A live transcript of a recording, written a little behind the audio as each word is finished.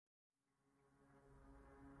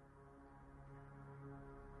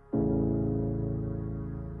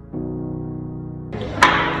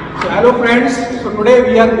So hello friends, so today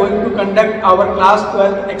we are going to conduct our class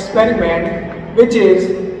 12 experiment, which is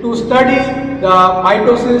to study the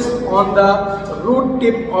mitosis on the root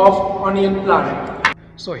tip of onion plant.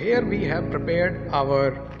 So here we have prepared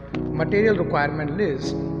our material requirement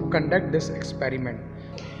list to conduct this experiment.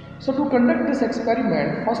 So to conduct this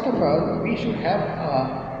experiment, first of all we should have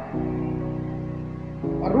a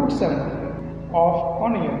root sample of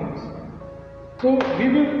onions. So we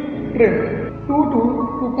will trim 2 to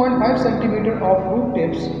 2.5 centimeter of root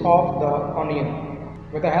tips of the onion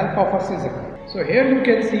with the help of a scissor. So here you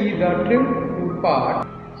can see the trimmed root part.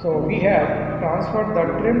 So we have transferred the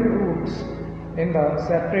trimmed roots in the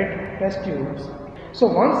separate test tubes. So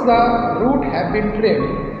once the root have been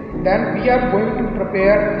trimmed, then we are going to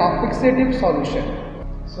prepare a fixative solution.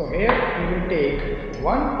 So here we will take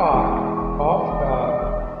 1 part of the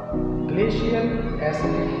glacial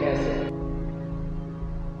acetic acid.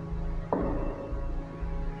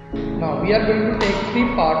 Now we are going to take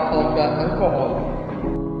 3 parts of the alcohol.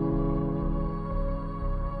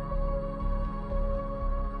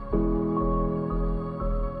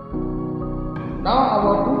 Now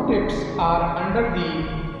our root tips are under the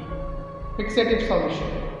fixative solution.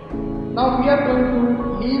 Now we are going to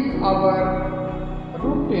leave our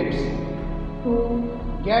root tips to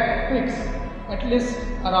get fixed at least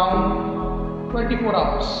around 24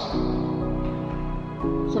 hours.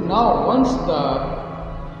 So now once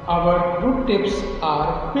our root tips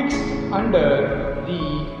are fixed under the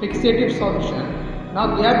fixative solution,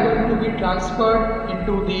 now they are going to be transferred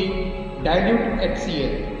into the dilute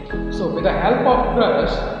HCl. So with the help of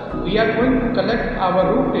brush, we are going to collect our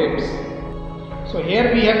root tips. So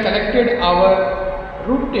here we have collected our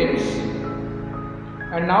root tips,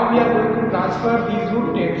 and now we are going to transfer these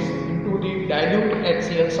root tips into the dilute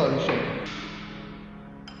HCl solution.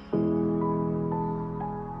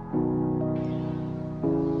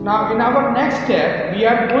 Now in our next step, we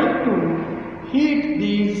are going to heat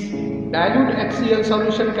these dilute HCl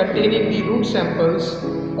solution containing the root samples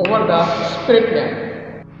over the spirit lamp.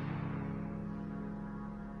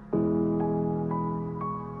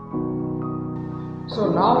 So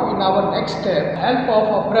now in our next step, help of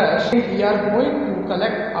a brush, we are going to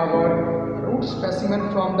collect our root specimen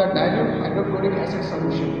from the dilute hydrochloric acid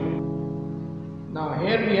solution. Now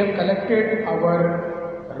here we have collected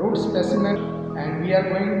our root specimen, and we are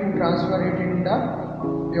going to transfer it in the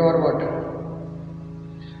pure water.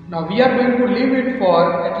 Now we are going to leave it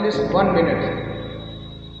for at least 1 minute.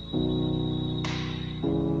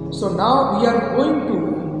 So now we are going to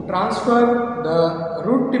transfer the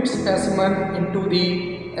root tip specimen into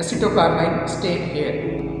the acetocarmine state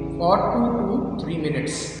here for 2 to 3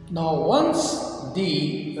 minutes. Now once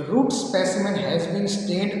the root specimen has been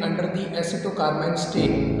stained under the acetocarmine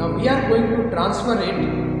state, now we are going to transfer it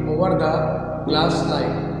over the glass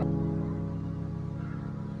slide.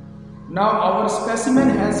 Now our specimen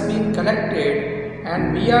has been collected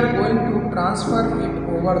and we are going to transfer it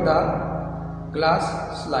over the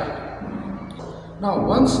glass slide. Now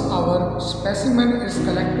once our specimen is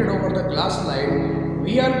collected over the glass slide,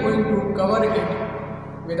 we are going to cover it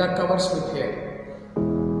with a cover slip here.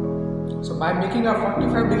 So by making a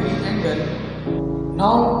 45-degree angle,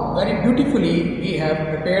 now very beautifully we have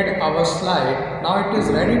prepared our slide. Now it is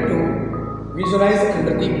ready to visualize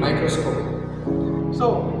under the microscope.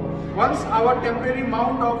 So once our temporary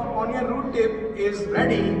mount of onion root tip is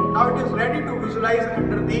ready, now it is ready to visualize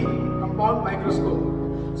under the compound microscope.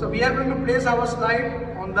 So we are going to place our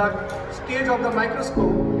slide on the stage of the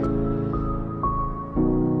microscope.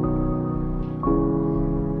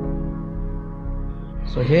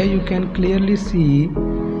 So here you can clearly see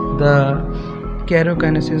the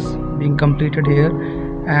karyokinesis being completed here,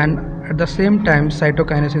 and at the same time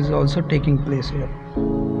cytokinesis is also taking place here.